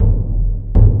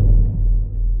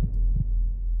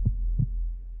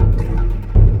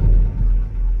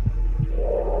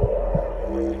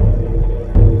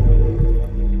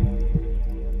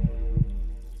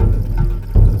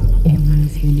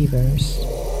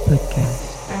Podcast.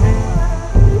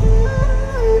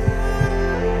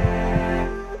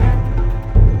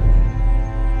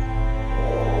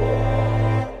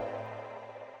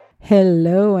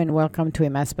 Hello and welcome to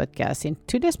Emma's podcast. In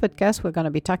today's podcast, we're going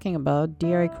to be talking about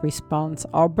direct response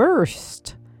or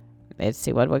burst. Let's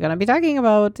see what we're going to be talking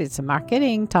about. It's a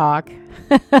marketing talk.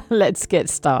 Let's get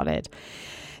started.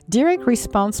 Direct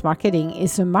response marketing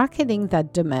is a marketing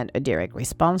that demands a direct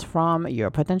response from your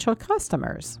potential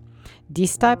customers.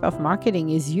 This type of marketing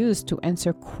is used to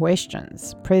answer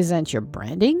questions, present your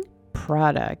branding,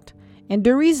 product, and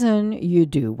the reason you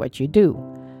do what you do.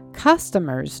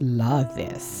 Customers love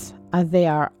this, as they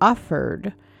are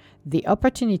offered the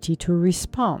opportunity to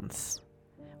respond,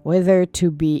 whether to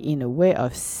be in a way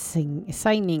of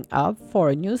signing up for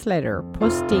a newsletter,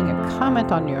 posting a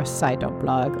comment on your site or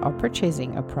blog, or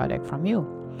purchasing a product from you.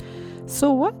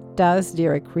 So what does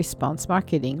direct response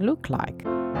marketing look like?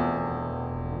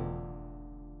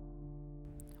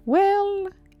 Well,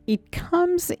 it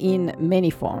comes in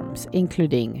many forms,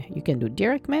 including you can do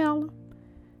direct mail,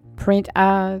 print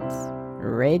ads,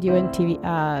 radio and TV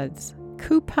ads,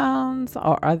 coupons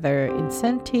or other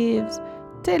incentives,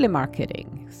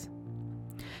 telemarketing.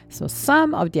 So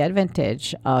some of the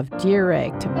advantage of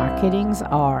direct marketings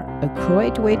are a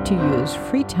great way to use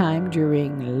free time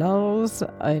during lulls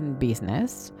in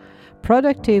business,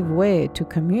 productive way to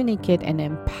communicate and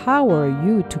empower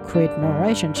you to create more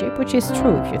relationship, which is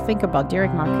true. If you think about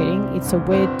direct marketing, it's a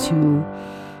way to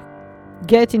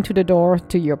get into the door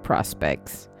to your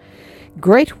prospects.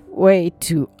 Great way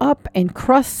to up and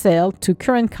cross-sell to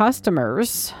current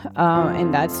customers,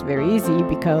 and that's very easy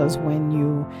because when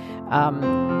you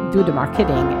do the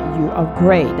marketing, you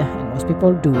upgrade, and most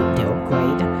people do, they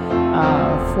upgrade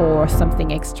for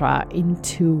something extra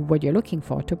into what you're looking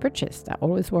for to purchase. That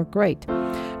always works great.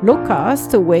 Low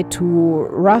cost, a way to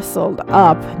rustle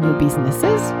up new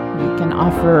businesses. You can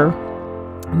offer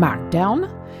markdown.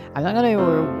 I'm not going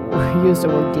to use the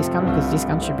word discount because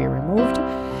discount should be removed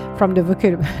from the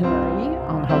vocabulary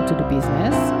on how to do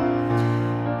business.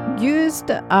 Used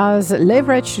as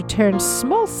leverage to turn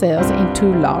small sales into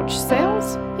large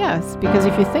sales. Yes, because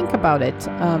if you think about it,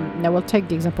 now we'll take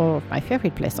the example of my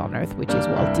favorite place on earth, which is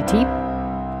World TT.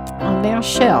 On their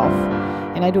shelf,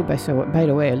 and I do, by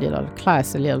the way, a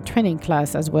little training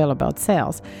class as well about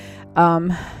sales.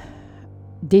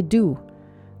 They do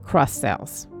cross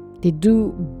sales. They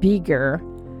do bigger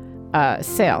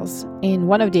sales. And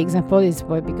one of the examples is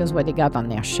because what they got on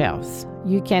their shelves.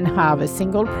 You can have a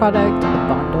single product, a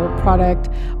bundled product,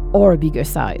 or a bigger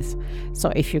size.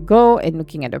 So if you go and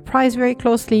looking at the price very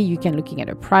closely, you can looking at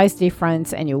a price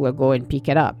difference and you will go and pick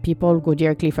it up. People go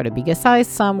directly for the bigger size,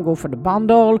 some go for the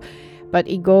bundle, but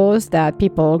it goes that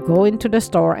people go into the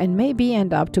store and maybe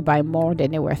end up to buy more than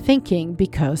they were thinking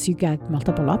because you got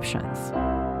multiple options.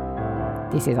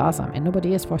 This is awesome, and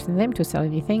nobody is forcing them to sell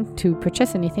anything, to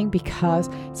purchase anything, because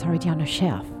it's already on the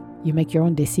shelf. You make your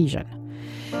own decision.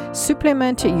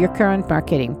 Supplement your current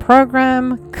marketing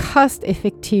program,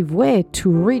 cost-effective way to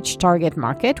reach target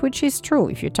market, which is true.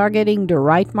 If you're targeting the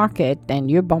right market, then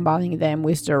you're bombarding them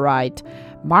with the right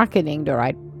marketing,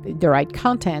 the right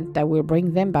content that will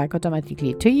bring them back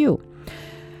automatically to you.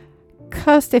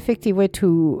 Cost-effective way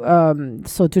to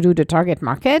do the target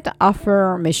market,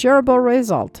 offer measurable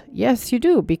result. Yes, you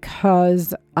do,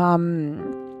 because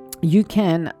you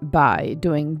can, by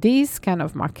doing this kind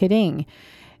of marketing,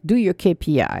 do your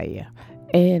KPI.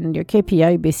 And your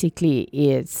KPI basically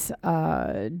is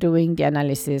doing the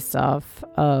analysis of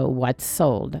what's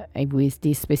sold with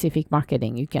this specific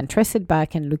marketing. You can trace it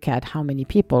back and look at how many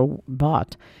people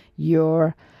bought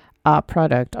your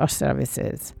product or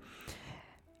services.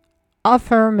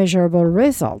 Offer measurable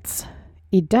results.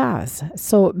 It does.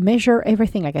 So measure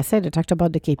everything. Like I said, I talked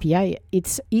about the KPI.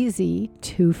 It's easy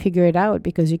to figure it out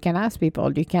because you can ask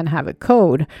people. You can have a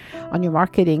code on your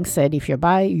marketing said, if you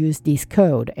buy, use this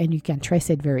code, and you can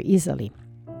trace it very easily.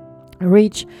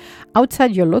 Reach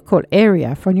outside your local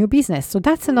area for new business. So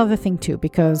that's another thing too,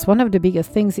 because one of the biggest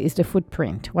things is the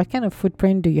footprint. What kind of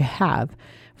footprint do you have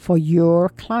for your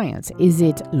clients? Is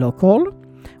it local?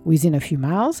 Within a few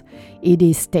miles, it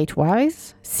is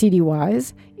state-wise,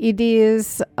 city-wise, it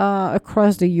is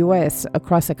across the US,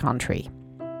 across the country.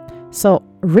 So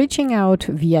reaching out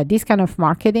via this kind of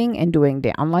marketing and doing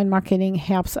the online marketing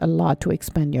helps a lot to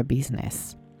expand your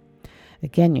business.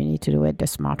 Again, you need to do it the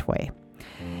smart way.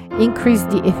 Increase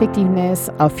the effectiveness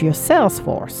of your sales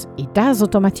force. It does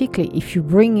automatically. If you're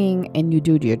bringing and you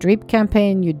do your drip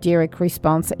campaign, your direct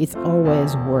response, it's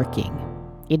always working.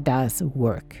 It does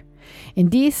work.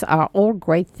 And these are all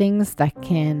great things that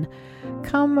can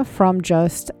come from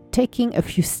just taking a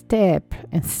few steps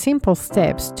and simple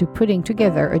steps to putting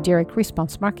together a direct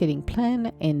response marketing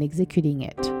plan and executing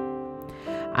it.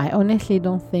 I honestly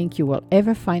don't think you will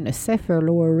ever find a safer,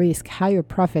 lower risk, higher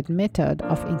profit method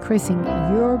of increasing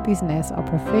your business or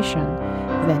profession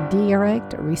than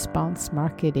direct response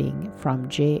marketing from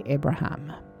Jay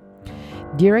Abraham.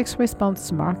 Direct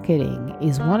response marketing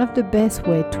is one of the best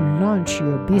ways to launch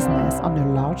your business on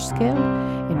a large scale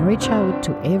and reach out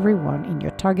to everyone in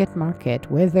your target market,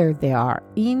 whether they are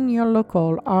in your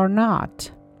local or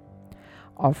not.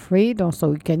 Or free,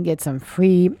 also you can get some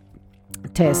free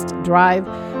test drive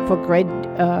for great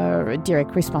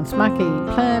direct response marketing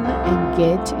plan and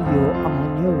get you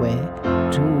on your way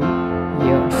to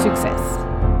your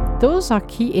success. Those are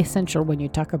key essential when you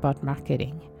talk about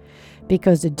marketing.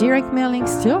 Because the direct mailing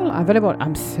still available.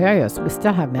 I'm serious. We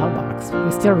still have mailbox.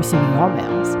 We're still receiving more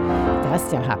mails. That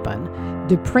still happen.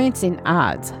 The prints in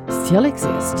ads still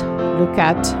exist. Look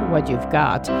at what you've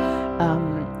got.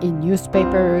 In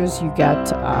newspapers, you got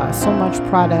so much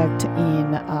product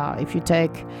in, if you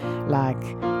take like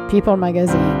People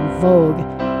Magazine, Vogue,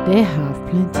 they have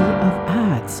plenty of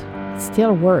ads.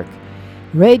 Still work.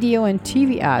 Radio and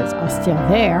TV ads are still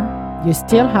there. You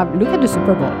still have, look at the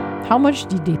Super Bowl. How much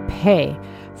did they pay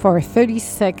for a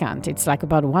 30-second? It's like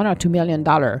about $1 or $2 million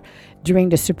during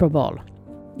the Super Bowl,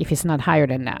 if it's not higher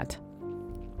than that.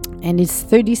 And it's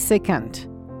 30 seconds.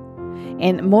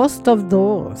 And most of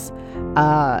those,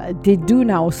 they do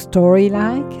now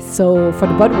story-like. So for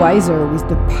the Budweiser with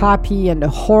the puppy and the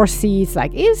horsey, it's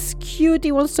like, it's cute.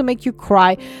 It wants to make you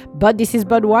cry. But this is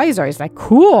Budweiser. It's like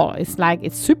cool. It's like,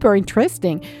 it's super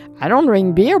interesting. I don't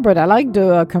drink beer, but I like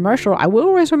the commercial. I will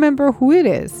always remember who it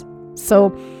is.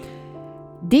 So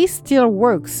this still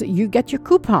works. You get your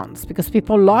coupons because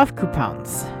people love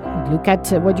coupons. Look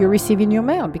at what you receive in your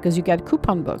mail because you get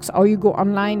coupon books, or you go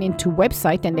online into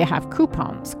website and they have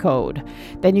coupons code.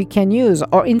 Then you can use,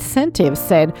 or incentives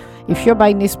said, if you're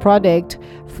buying this product,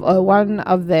 one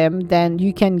of them, then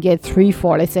you can get 3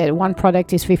 for, let's say one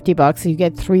product is $50, you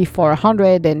get 3 for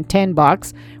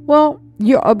 $110. Well,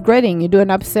 you're upgrading, you do an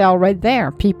upsell right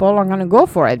there. People are going to go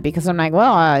for it because I'm like,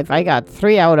 well, if I got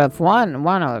 3 out of 1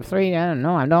 out of 3, I don't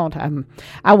know, I don't.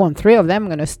 I want 3 of them. I'm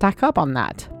going to stack up on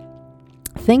that.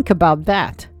 Think about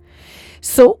that.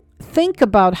 So think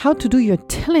about how to do your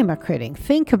telemarketing.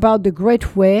 Think about the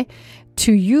great way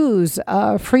to use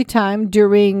free time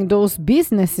during those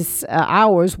business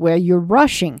hours where you're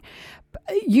rushing.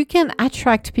 You can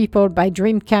attract people by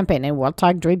Dream Campaign, and we'll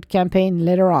talk Dream Campaign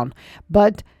later on.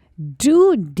 But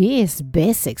do these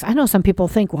basics. I know some people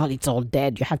think, well, it's all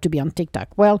dead. You have to be on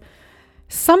TikTok. Well,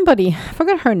 somebody, I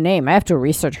forgot her name. I have to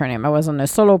research her name. I was on a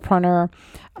solopreneur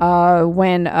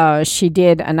when she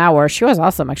did an hour. She was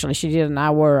awesome, actually. She did an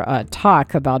hour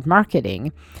talk about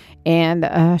marketing.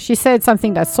 And she said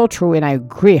something that's so true, and I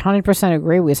agree, 100%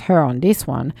 agree with her on this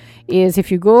one, is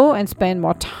if you go and spend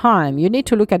more time, you need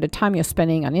to look at the time you're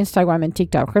spending on Instagram and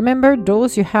TikTok. Remember,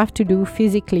 those you have to do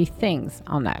physically things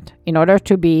on that in order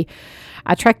to be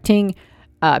attracting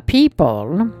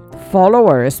people,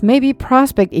 followers, maybe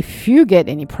prospect if you get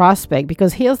any prospect,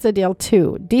 because here's the deal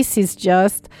too. This is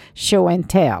just show and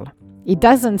tell. It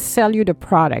doesn't sell you the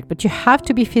product, but you have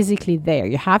to be physically there.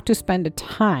 You have to spend the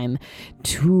time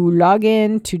to log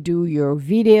in, to do your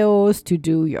videos, to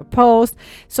do your posts.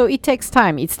 So it takes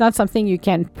time. It's not something you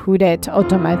can put it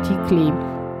automatically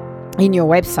in your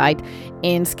website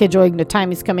and scheduling the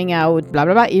time is coming out, blah,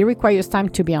 blah, blah. It requires time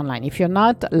to be online. If you're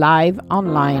not live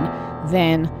online,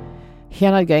 then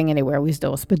you're not going anywhere with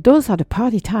those. But those are the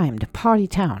party time, the party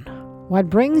town. What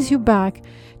brings you back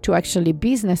to actually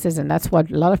businesses, and that's what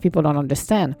a lot of people don't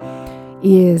understand,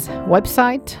 is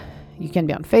website. You can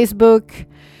be on Facebook.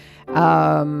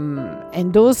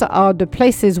 And those are the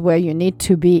places where you need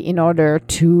to be in order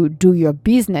to do your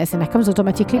business. And that comes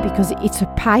automatically because it's a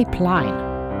pipeline.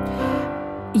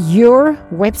 Your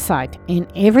website in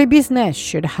every business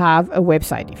should have a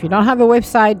website. If you don't have a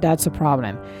website, that's a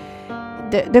problem.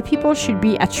 The people should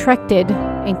be attracted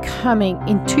and coming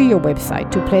into your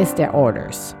website to place their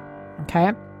orders.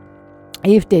 Okay?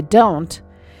 If they don't,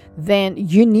 then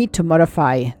you need to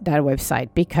modify that website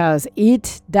because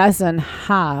it doesn't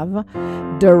have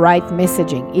the right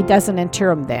messaging. It doesn't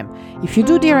interrupt them. If you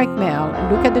do direct mail,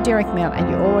 look at the direct mail and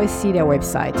you always see their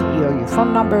website. Your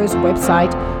phone numbers,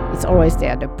 website, it's always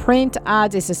there. The print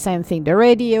ads is the same thing. The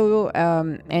radio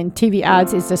and TV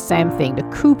ads is the same thing. The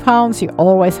coupons, you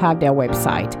always have their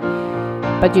website.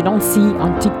 But you don't see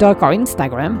on TikTok or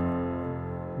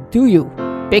Instagram, do you?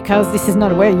 Because this is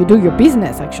not where you do your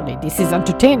business, actually. This is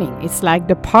entertaining. It's like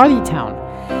the party town.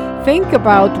 Think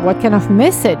about what kind of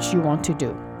message you want to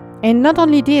do. And not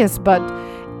only this, but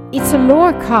it's a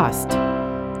lower cost.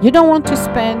 You don't want to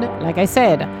spend, like I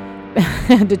said,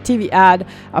 the TV ad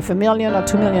of $1 million or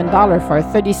 $2 million for a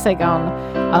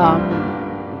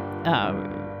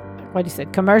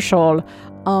 30-second commercial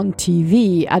on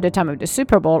TV at the time of the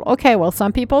Super Bowl. Okay, well,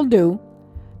 some people do,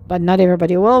 but not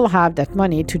everybody will have that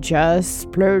money to just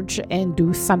splurge and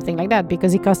do something like that,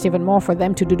 because it costs even more for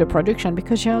them to do the production,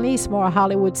 because generally it's more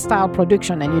Hollywood style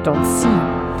production and you don't see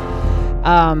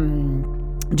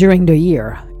during the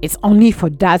year. It's only for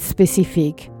that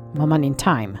specific moment in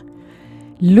time.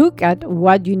 Look at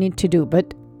what you need to do,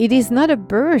 but it is not a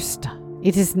burst.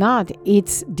 It is not.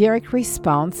 Its direct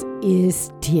response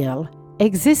is still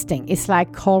existing. It's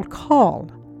like cold call.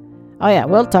 Oh yeah,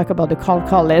 we'll talk about the cold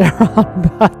call later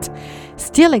on, but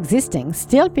still existing,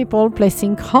 still people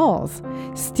placing calls,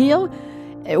 still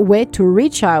a way to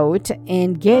reach out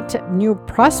and get new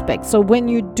prospects. So when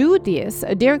you do this,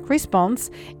 a direct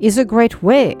response is a great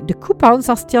way. The coupons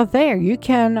are still there. You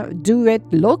can do it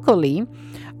locally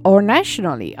or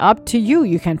nationally, up to you.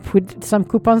 You can put some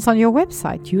coupons on your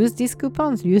website. Use these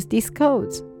coupons, use these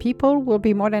codes. People will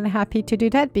be more than happy to do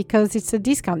that because it's a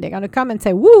discount. They're going to come and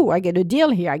say, woo, I get a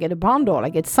deal here, I get a bundle, I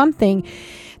get something.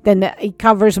 Then it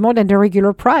covers more than the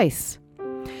regular price.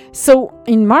 So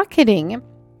in marketing,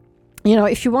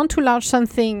 if you want to launch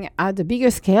something at a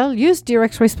bigger scale, use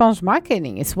direct response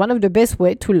marketing. It's one of the best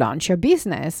ways to launch your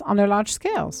business on a large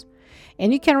scale.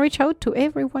 And you can reach out to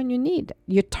everyone you need.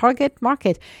 Your target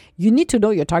market. You need to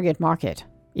know your target market.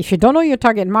 If you don't know your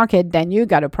target market, then you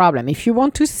got a problem. If you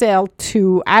want to sell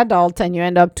to adults and you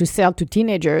end up to sell to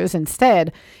teenagers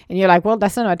instead, and you're like, well,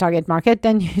 that's not my target market,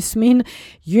 then this means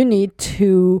you need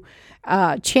to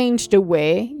change the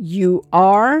way you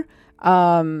are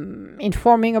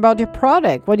informing about your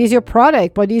product. What is your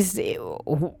product? What is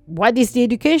the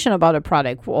education about a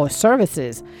product or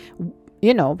services?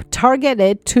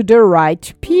 Targeted to the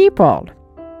right people.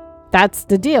 That's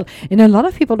the deal. And a lot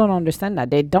of people don't understand that.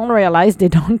 They don't realize they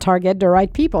don't target the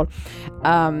right people.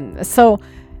 So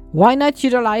why not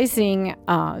utilizing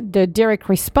the direct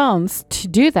response to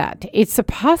do that? It's a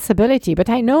possibility. But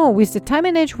I know with the time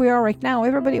and age we are right now,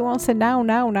 everybody wants it now.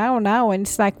 And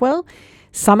it's like, well,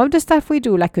 some of the stuff we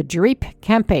do, like a drip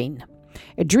campaign.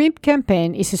 A drip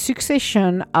campaign is a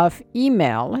succession of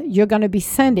email you're going to be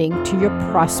sending to your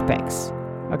prospects.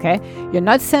 Okay? You're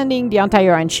not sending the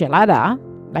entire enchilada,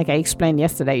 like I explained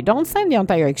yesterday. Don't send the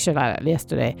entire enchilada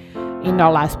yesterday in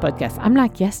our last podcast. I'm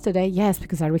like, yesterday? Yes,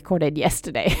 because I recorded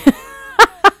yesterday.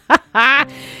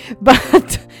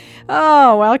 But,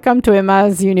 welcome to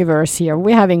Emma's universe here.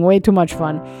 We're having way too much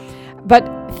fun. But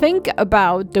think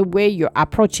about the way you're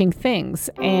approaching things.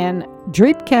 And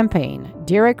drip campaign,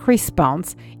 direct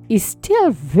response, is still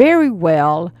very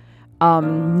well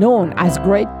known as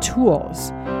great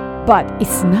tools. But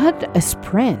it's not a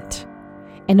sprint.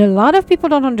 And a lot of people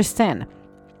don't understand.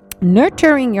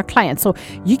 Nurturing your client. So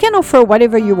you can offer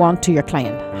whatever you want to your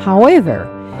client. However,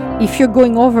 if you're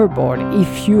going overboard,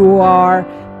 if you are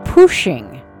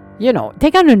pushing, they're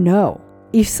going to know.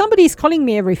 If somebody is calling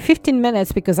me every 15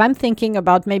 minutes because I'm thinking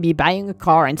about maybe buying a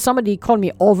car and somebody called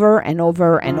me over and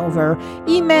over and over,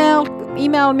 email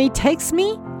me, text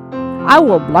me, I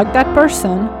will block that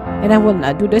person and I will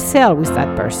not do the sale with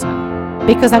that person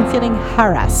because I'm feeling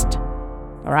harassed,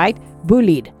 all right?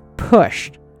 Bullied,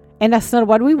 pushed. And that's not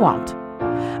what we want.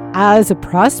 As a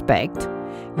prospect,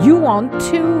 you want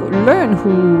to learn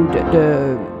who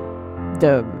the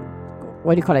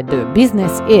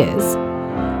business is.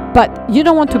 But you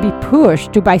don't want to be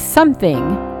pushed to buy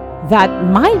something that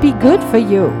might be good for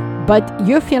you, but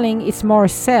you're feeling it's more a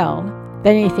sell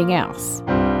than anything else.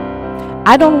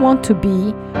 I don't want to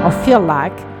be or feel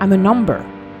like I'm a number.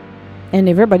 And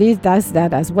everybody does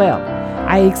that as well.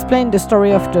 I explained the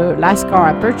story of the last car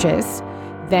I purchased.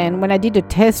 Then when I did a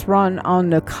test run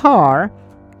on the car,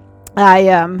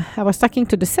 I was talking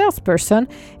to the salesperson,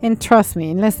 and trust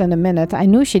me, in less than a minute, I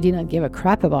knew she didn't give a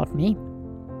crap about me.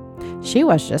 She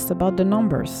was just about the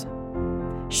numbers.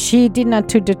 She did not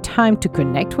take the time to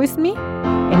connect with me.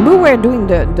 And we were doing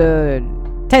the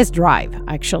test drive,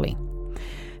 actually.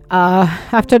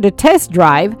 After the test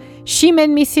drive, she made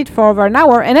me sit for over an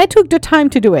hour, and I took the time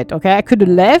to do it, okay? I could have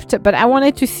left, but I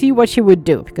wanted to see what she would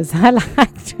do, because I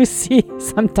like to see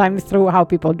sometimes through how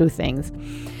people do things.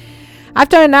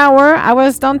 After an hour, I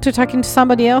was done to talking to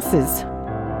somebody else's.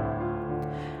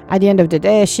 At the end of the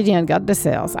day, she didn't get the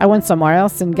sales. I went somewhere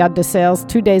else and got the sales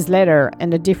 2 days later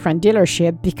in a different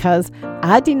dealership because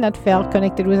I did not feel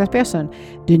connected with that person.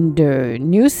 The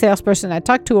new salesperson I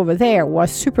talked to over there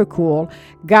was super cool.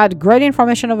 Got great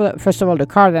information over, first of all, the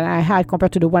car that I had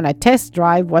compared to the one I test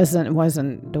drive wasn't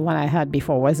the one I had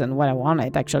before, wasn't what I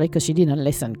wanted actually, because she didn't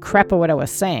listen crap of what I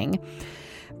was saying.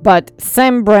 But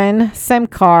same brand, same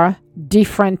car,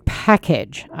 different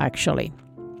package actually.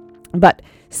 But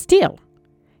still,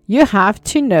 you have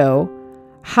to know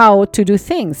how to do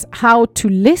things, how to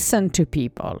listen to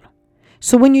people.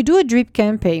 So when you do a drip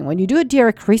campaign, when you do a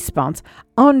direct response,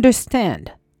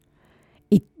 understand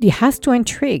it has to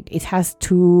intrigue. It has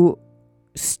to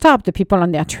stop the people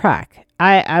on their track.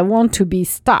 I want to be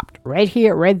stopped right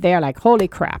here, right there, like, holy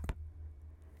crap.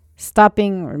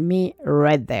 Stopping me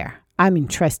right there. I'm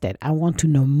interested. I want to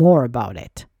know more about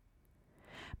it.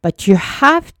 But you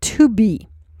have to be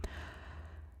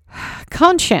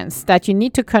conscious that you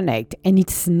need to connect, and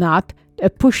it's not a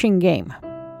pushing game.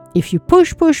 If you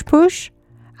push,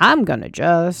 I'm gonna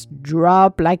just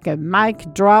drop like a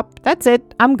mic drop. That's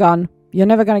it. I'm gone. You're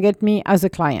never gonna get me as a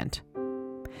client.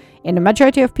 And the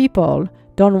majority of people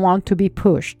don't want to be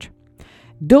pushed.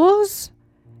 Those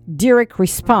direct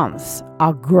response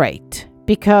are great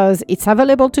because it's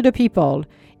available to the people.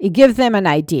 It gives them an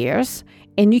ideas,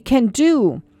 and you can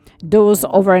do those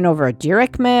over and over.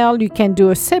 Direct mail, you can do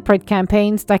a separate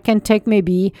campaigns that can take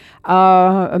maybe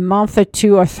a month or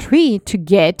 2 or 3 to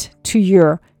get to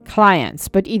your clients,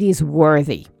 but it is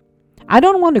worthy. I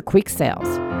don't want a quick sales.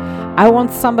 I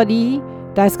want somebody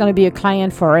that's going to be a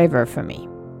client forever for me.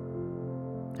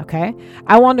 Okay?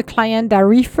 I want a client that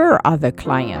refer other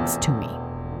clients to me.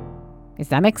 Does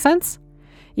that make sense?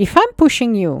 If I'm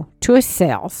pushing you to a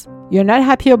sales, you're not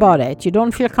happy about it, you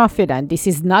don't feel confident, this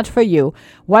is not for you,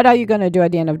 what are you going to do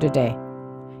at the end of the day?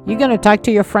 You're going to talk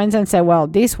to your friends and say, well,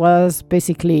 this was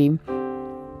basically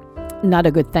not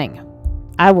a good thing.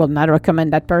 I will not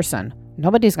recommend that person.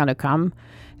 Nobody's going to come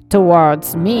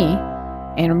towards me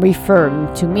and refer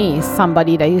to me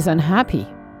somebody that is unhappy.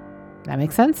 That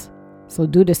makes sense? So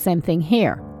do the same thing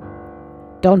here.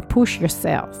 Don't push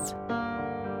yourselves.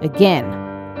 Again,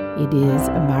 it is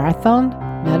a marathon,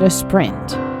 not a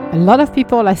sprint. A lot of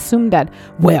people assume that,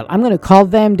 well, I'm going to call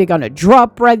them, they're going to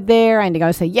drop right there, and they're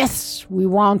going to say, yes, we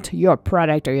want your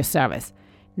product or your service.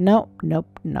 Nope.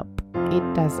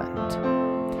 It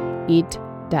doesn't. It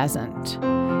doesn't.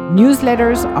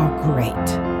 Newsletters are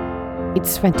great.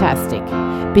 It's fantastic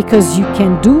because you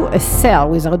can do a sale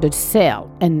without a sale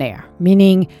in there,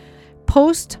 meaning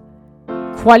post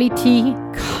quality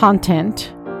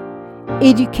content,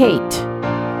 educate.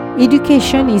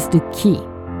 Education is the key.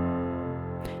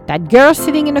 That girl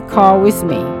sitting in the car with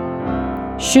me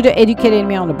should have educated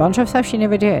me on a bunch of stuff. She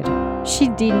never did. She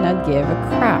did not give a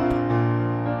crap.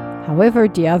 However,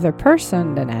 the other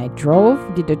person that I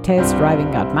drove, did the test driving,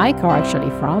 got my car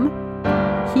actually from,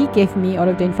 he gave me all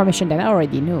of the information that I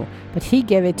already knew, but he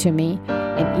gave it to me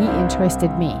and he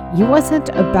interested me. It wasn't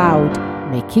about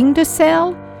making the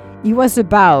sale. It was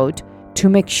about to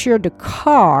make sure the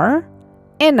car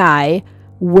and I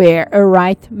were a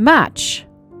right match.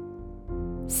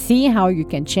 See how you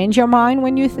can change your mind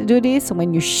when you do this?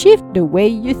 When you shift the way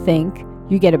you think,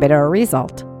 you get a better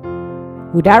result.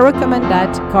 Would I recommend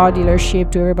that car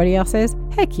dealership to everybody else's?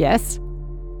 Heck yes.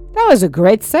 That was a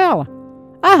great sale.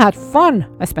 I had fun.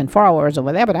 I spent 4 hours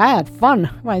over there, but I had fun.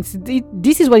 Well,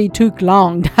 this is what it took that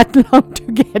long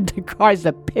to get the cars,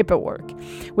 the paperwork,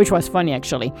 which was funny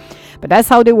actually. But that's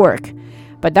how they work.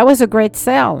 But that was a great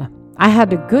sale. I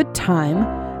had a good time.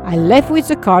 I left with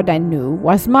the car that I knew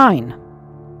was mine.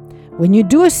 When you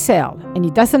do a sale, and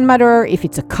it doesn't matter if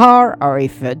it's a car or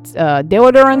if it's a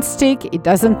deodorant stick, it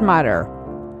doesn't matter,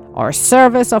 or a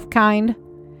service of kind,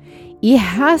 it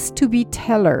has to be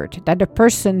tailored that the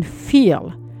person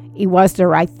feel it was the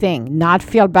right thing, not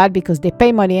feel bad because they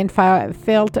pay money and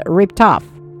felt ripped off.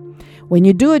 When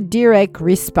you do a direct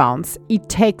response, it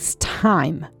takes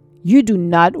time. You do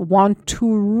not want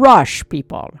to rush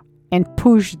people and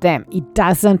push them. It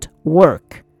doesn't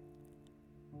work.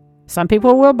 Some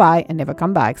people will buy and never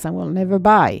come back. Some will never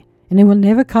buy and they will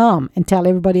never come and tell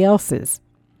everybody else's.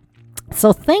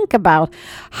 So think about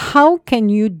how can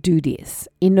you do this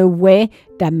in a way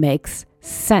that makes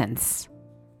sense.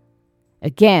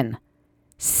 Again,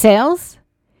 sales,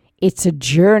 it's a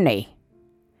journey.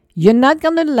 You're not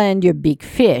going to land your big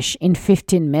fish in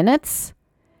 15 minutes.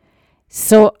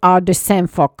 So are the same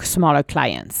for smaller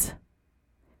clients.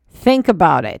 Think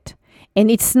about it. And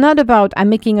it's not about I'm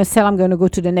making a sale, I'm going to go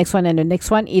to the next one and the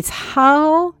next one. It's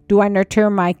how do I nurture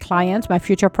my clients, my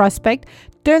future prospect,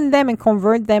 turn them and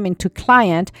convert them into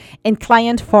client and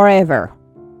client forever.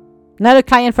 Not a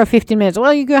client for 15 minutes.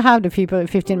 Well, you could have the people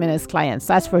 15 minutes clients,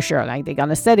 that's for sure. Like they're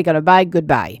gonna say they're gonna buy,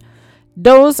 goodbye.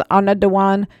 Those are not the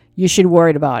one you should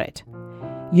worry about it.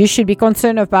 You should be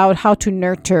concerned about how to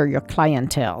nurture your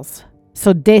clientels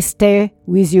so they stay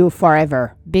with you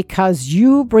forever because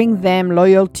you bring them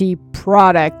loyalty,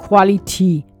 product,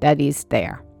 quality that is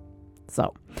there.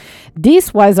 So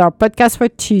this was our podcast for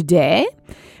today.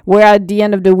 We're at the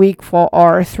end of the week for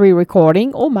our 3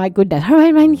 recording. Oh my goodness, how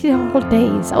am I the whole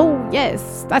days? Oh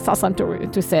yes, that's awesome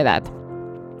to say that.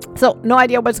 So no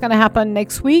idea what's going to happen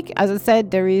next week. As I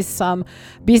said, there is some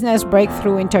business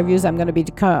breakthrough interviews I'm going to be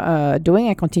doing.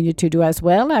 I continue to do as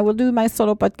well. I will do my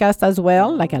solo podcast as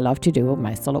well, like I love to do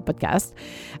my solo podcast.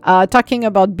 Talking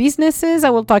about businesses, I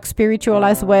will talk spiritual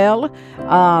as well.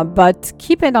 But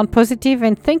keep it on positive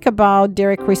and think about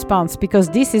direct response because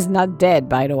this is not dead,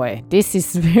 by the way. This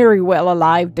is very well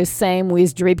alive. The same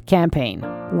with Drip Campaign.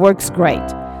 Works great.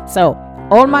 So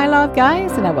all my love,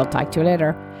 guys, and I will talk to you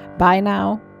later. Bye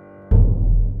now.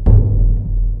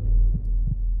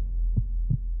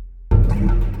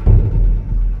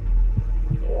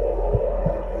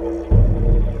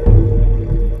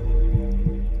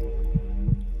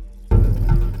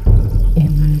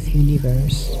 Emma's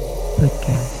Universe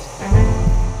Podcast.